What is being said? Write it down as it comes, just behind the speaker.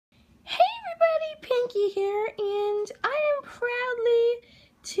Pinkie here, and I am proudly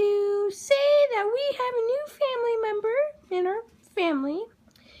to say that we have a new family member in our family,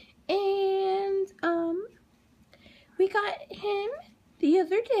 and we got him the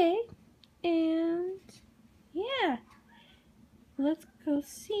other day, and yeah, let's go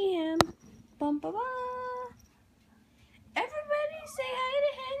see him. Bum ba ba. Everybody say hi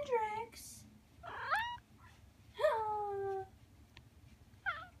to Hendrix.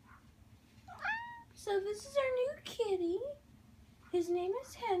 So this is our new kitty. His name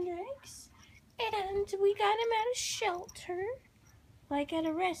is Hendrix, and we got him at a shelter, like at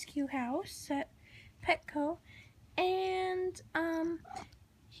a rescue house at Petco, and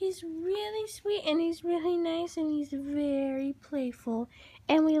he's really sweet, and he's really nice, and he's very playful,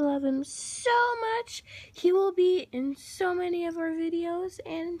 and we love him so much. He will be in so many of our videos,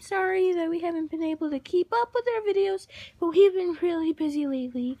 and I'm sorry that we haven't been able to keep up with our videos, but we've been really busy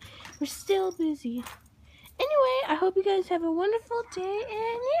lately. We're still busy. Anyway, I hope you guys have a wonderful day,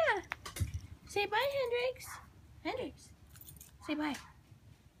 and yeah, say bye, Hendrix. Hendrix, say bye.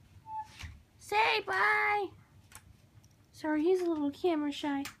 Say bye. Sorry, he's a little camera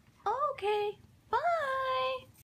shy. Okay.